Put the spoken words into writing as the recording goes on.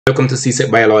Welcome to Csec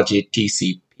Biology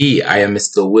TCP. I am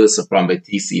Mr. Wilson from the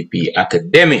TCP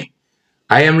Academy.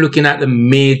 I am looking at the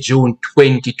May June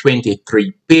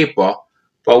 2023 paper,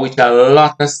 for which a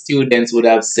lot of students would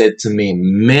have said to me,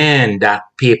 man, that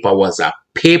paper was a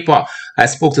paper. I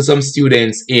spoke to some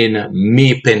students in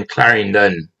Maypen,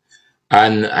 Clarendon,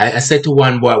 and I said to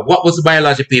one boy, what was the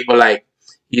biology paper like?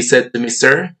 He said to me,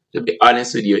 sir, to be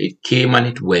honest with you, it came and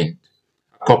it went.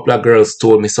 A couple of girls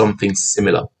told me something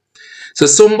similar. So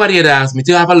somebody had asked me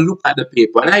to have a look at the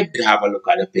paper, and I did have a look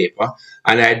at the paper,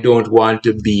 and I don't want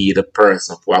to be the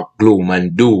person for gloom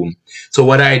and doom. So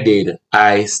what I did,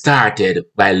 I started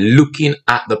by looking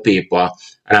at the paper,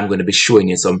 and I'm going to be showing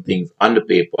you some things on the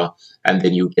paper, and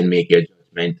then you can make your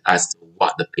judgment as to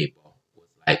what the paper was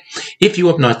like. If you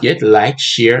have not yet, like,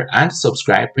 share, and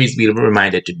subscribe, please be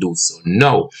reminded to do so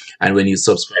now. And when you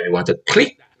subscribe, you want to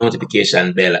click that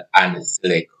notification bell and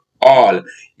select all.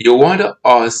 You want to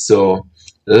also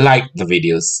like the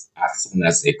videos as soon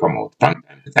as they come out from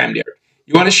time to time there.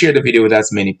 You want to share the video with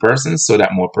as many persons so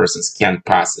that more persons can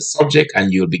pass the subject,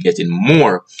 and you'll be getting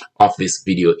more of this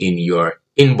video in your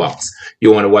inbox.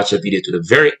 You want to watch the video to the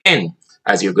very end,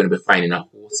 as you're going to be finding a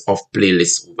host of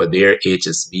playlists over there: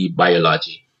 HSB,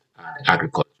 biology, and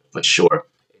agriculture for sure.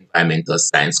 Environmental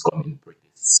science coming pretty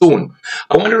soon.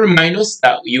 I want to remind us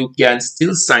that you can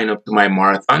still sign up to my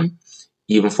marathon.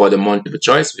 Even for the multiple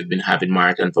choice, we've been having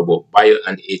marathon for both bio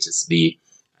and HSB.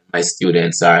 My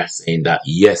students are saying that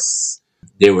yes,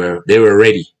 they were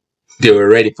ready. They were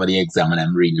ready for the exam, and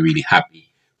I'm really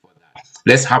happy for that.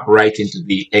 Let's hop right into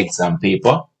the exam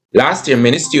paper. Last year,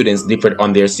 many students differed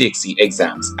on their CXC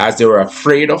exams as they were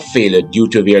afraid of failure due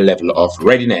to their level of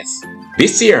readiness.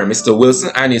 This year, Mr.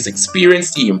 Wilson and his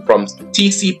experienced team from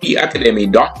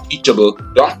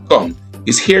tcpacademy.teachable.com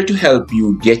is here to help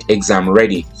you get exam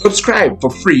ready. Subscribe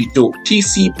for free to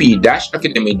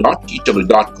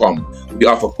tcp-academy.teachable.com. We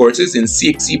offer courses in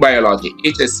CXC Biology,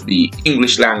 HSB,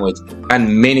 English Language, and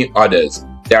many others.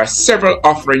 There are several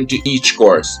offerings to each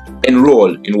course.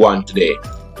 Enroll in one today.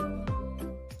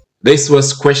 This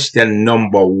was question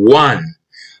number 1.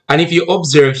 And if you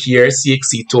observe here,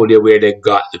 CXC told you where they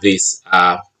got this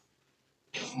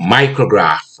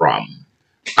micrograph from.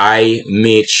 I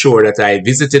made sure that I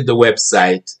visited the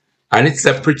website, and it's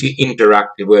a pretty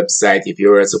interactive website. If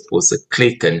you were supposed to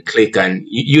click, and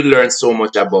you learn so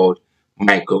much about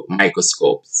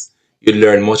microscopes. You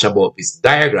learn much about this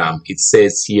diagram. It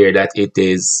says here that it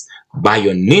is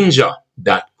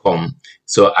bioninja.com.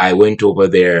 So I went over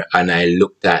there and I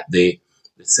looked at the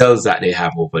cells that they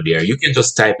have over there. You can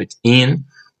just type it in,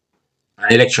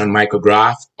 an electron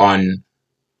micrograph, on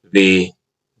the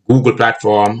Google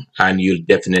platform, and you'll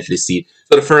definitely see it.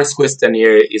 So the first question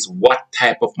here is, what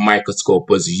type of microscope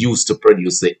was used to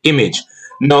produce the image?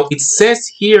 Now it says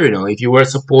here, if you were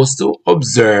supposed to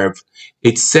observe,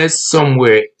 it says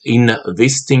somewhere in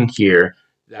this thing here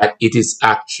that it is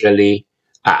actually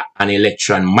an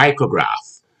electron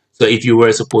micrograph. So if you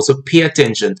were supposed to pay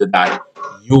attention to that,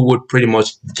 you would pretty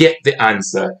much get the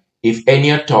answer if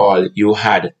any at all you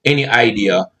had any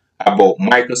idea about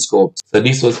microscopes. So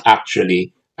this was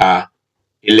actually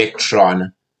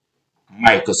electron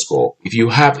microscope. If you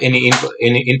have any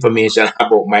information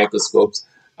about microscopes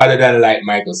other than light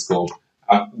microscope,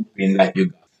 I'm hoping that you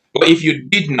got. But if you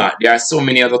did not, there are so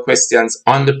many other questions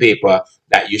on the paper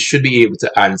that you should be able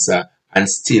to answer and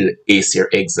still ace your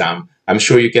exam. I'm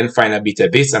sure you can find a bit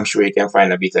of this. I'm sure you can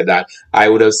find a bit of that. I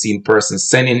would have seen persons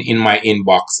sending in my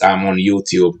inbox on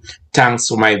YouTube, thanks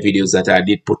for my videos that I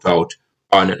did put out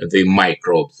on the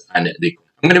microbes and the.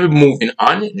 I'm going to be moving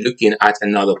on, looking at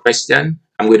another question.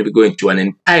 I'm going to be going through an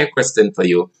entire question for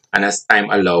you, and as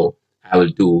time allows, I will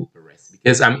do the rest,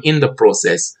 because I'm in the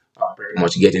process of pretty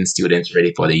much getting students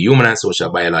ready for the human and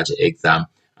social biology exam,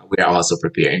 and we are also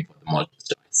preparing for the multiple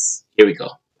choice. Here we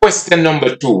go. Question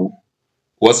number 2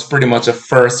 was pretty much a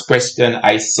first question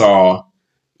I saw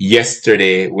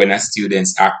yesterday when a student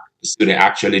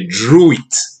actually drew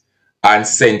it and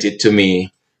sent it to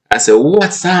me. I said,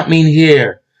 what's happening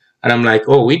here? And I'm like,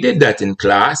 oh, we did that in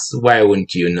class. Why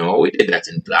wouldn't you know? We did that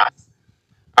in class.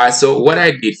 So what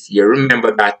I did here,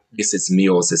 remember that this is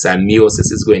meiosis, and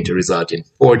meiosis is going to result in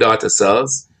 4 daughter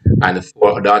cells, and the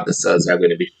 4 daughter cells are going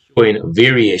to be showing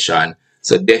variation.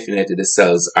 So definitely the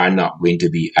cells are not going to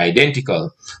be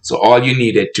identical. So all you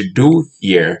needed to do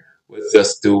here was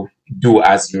just to do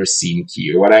as you're seeing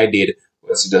here. What I did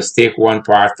was to just take one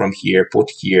part from here,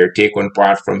 put here, take one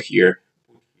part from here,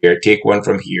 put here, take one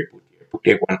from here, put here,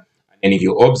 take one. And if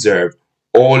you observe,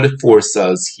 all the 4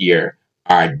 cells here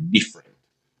are different.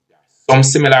 There's some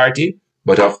similarity,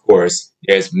 but of course,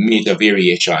 there's major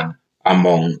variation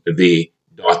among the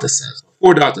daughter cells.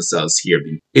 four daughter cells here.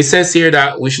 It says here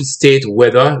that we should state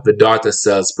whether the daughter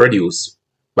cells produced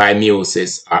by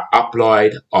meiosis are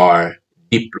haploid or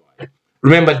diploid.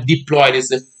 Remember, diploid is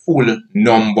the full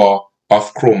number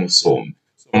of chromosomes.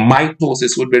 So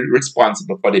mitosis would be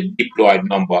responsible for the diploid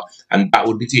number, and that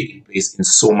would be taking place in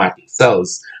somatic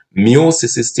cells.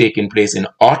 Meiosis is taking place in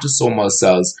autosomal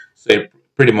cells, so it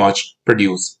pretty much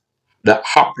produce the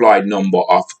haploid number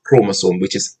of chromosome,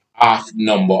 which is half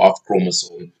number of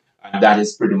chromosome, and that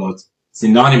is pretty much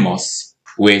synonymous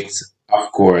with,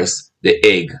 of course, the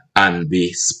egg and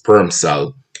the sperm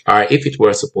cell, or if it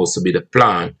were supposed to be the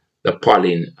plant, the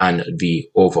pollen and the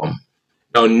ovum.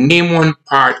 Now, name one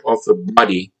part of the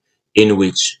body in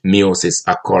which meiosis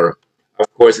occurs.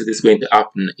 Of course, it is going to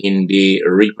happen in the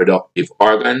reproductive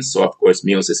organs. So, of course,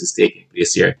 meiosis is taking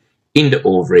place here in the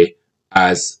ovary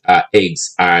as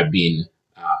eggs are being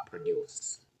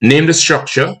produced. Name the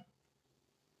structure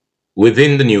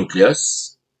within the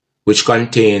nucleus which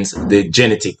contains the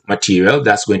genetic material.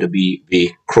 That's going to be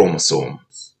the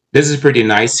chromosomes. This is pretty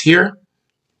nice here.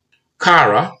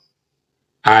 Kara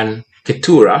and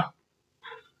Keturah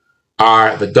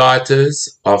are the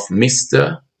daughters of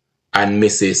Mr. and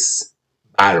Mrs.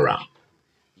 Balaram.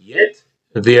 Yet,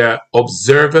 their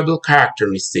observable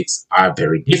characteristics are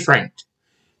very different.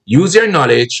 Use your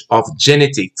knowledge of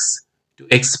genetics to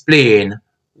explain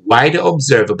why the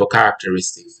observable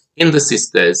characteristics in the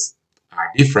sisters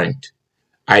are different.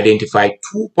 Identify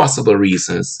two possible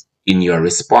reasons in your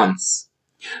response.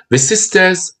 The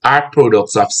sisters are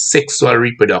products of sexual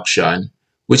reproduction,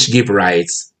 which give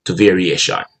rise to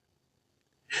variation.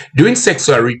 During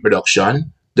sexual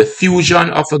reproduction, the fusion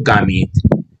of a gamete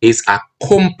is a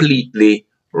completely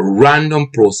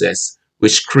random process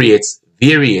which creates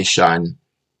variation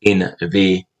in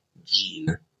the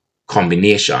gene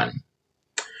combination.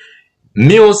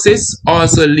 Meiosis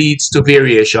also leads to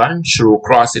variation through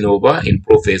crossing over in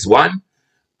prophase 1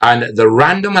 and the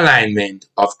random alignment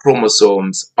of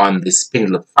chromosomes on the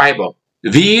spindle fiber.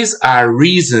 These are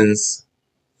reasons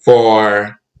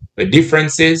for the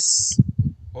differences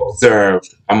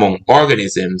observed among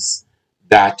organisms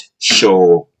that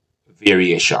show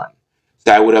variation.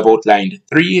 So I would have outlined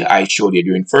three. I showed you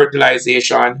during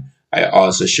fertilization. I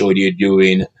also showed you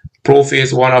during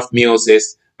prophase 1 of meiosis.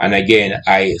 And again,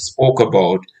 I spoke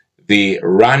about the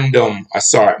random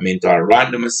assortment or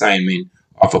random assignment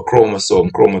of a chromosome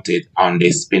chromatid on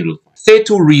the spindle. Say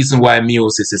two reasons why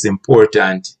meiosis is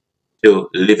important to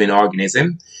living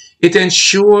organism. It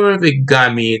ensures the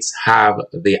gametes have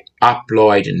the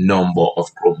haploid number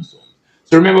of chromosomes.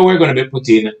 So remember, we're going to be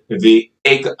putting the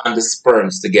egg and the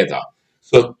sperms together.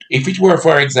 So if it were,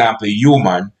 for example,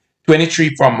 human,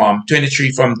 23 from mom,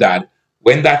 23 from dad,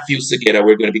 when that fused together,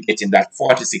 we're going to be getting that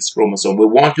 46 chromosome. We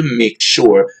want to make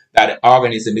sure that the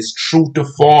organism is true to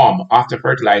form after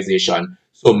fertilization.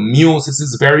 So meiosis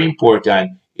is very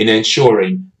important in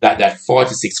ensuring that that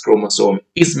 46 chromosome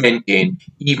is maintained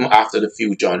even after the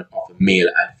fusion of a male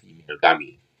and female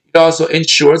gamete. It also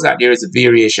ensures that there is a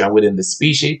variation within the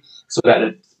species so that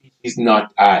the species is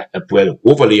not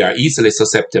overly or easily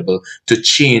susceptible to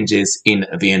changes in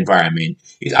the environment.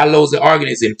 It allows the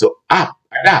organism to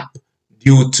adapt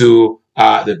due to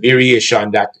the variation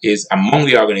that is among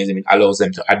the organism. It allows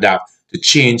them to adapt to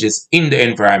changes in the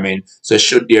environment. So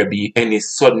should there be any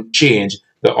sudden change,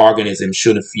 the organism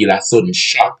shouldn't feel a sudden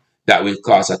shock that will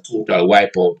cause a total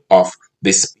wipeout of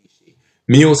the species.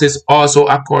 Meiosis also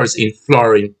occurs in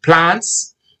flowering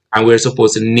plants, and we're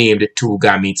supposed to name the two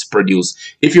gametes produced.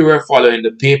 If you were following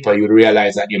the paper, you would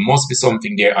realize that there must be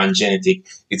something there on genetic.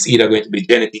 It's either going to be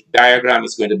genetic diagram,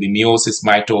 it's going to be meiosis,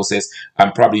 mitosis,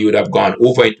 and probably you would have gone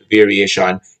over into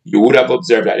variation. You would have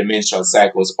observed that the menstrual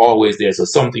cycle is always there, so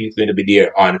something is going to be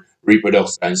there on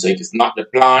reproduction. So if it's not the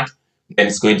plant, then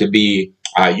it's going to be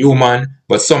a human,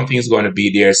 but something is going to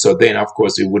be there. So then, of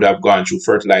course, we would have gone through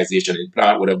fertilization in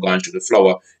plant, would have gone through the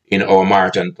flower in our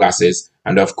marathon classes,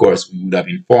 and of course, we would have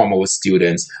informed our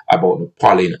students about the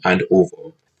pollen and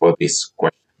ovum for this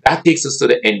question. That takes us to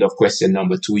the end of question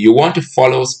number 2. You want to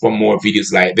follow us for more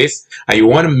videos like this, and you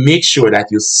want to make sure that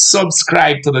you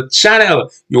subscribe to the channel.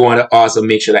 You want to also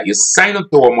make sure that you sign up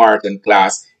to our marathon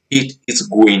class. It is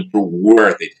going to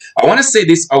worth it. I want to say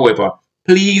this, however,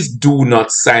 please do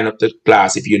not sign up to the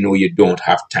class if you know you don't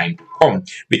have time to come,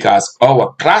 because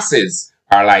our classes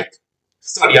are like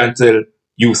study until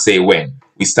you say when.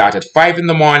 We start at 5 in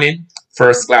the morning.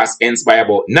 First class ends by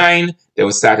about 9. Then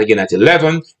we start again at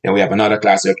 11. Then we have another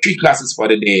class. We have 3 classes for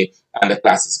the day. And the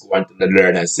classes go on to the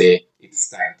learner and say, it's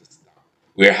time to stop.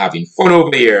 We're having fun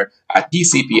over here at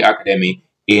TCP Academy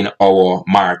in our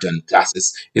marathon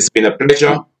classes. It's been a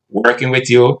pleasure working with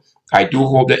you. I do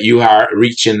hope that you are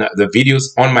reaching the videos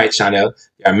on my channel.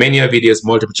 There are many videos,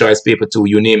 multiple choice paper 2,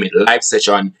 you name it, live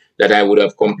session that I would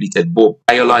have completed both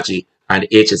biology and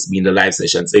HSB in the live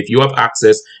session. So if you have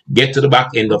access, get to the back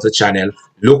end of the channel,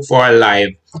 look for a live,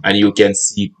 and you can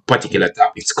see particular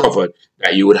topics covered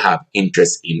that you would have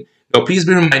interest in. Now, please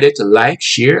be reminded to like,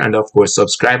 share, and of course,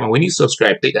 subscribe. And when you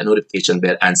subscribe, click that notification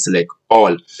bell and select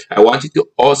all. I want you to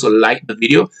also like the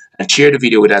video and share the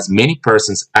video with as many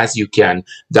persons as you can.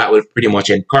 That will pretty much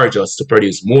encourage us to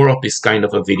produce more of this kind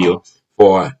of a video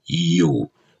for you.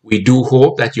 We do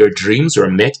hope that your dreams were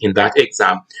met in that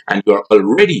exam and you are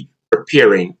already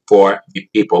preparing for the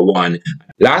paper 1.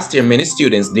 Last year, many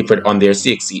students differed on their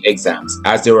CXC exams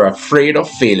as they were afraid of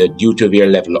failure due to their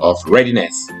level of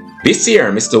readiness. This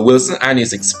year, Mr. Wilson and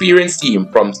his experienced team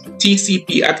from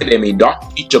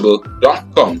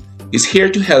tcpacademy.teachable.com is here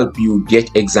to help you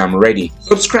get exam ready.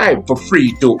 Subscribe for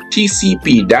free to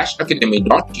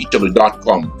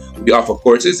tcp-academy.teachable.com. We offer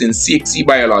courses in CXC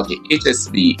Biology,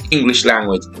 HSB, English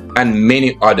Language, and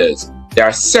many others. There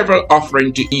are several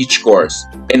offerings to each course.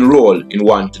 Enroll in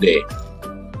one today.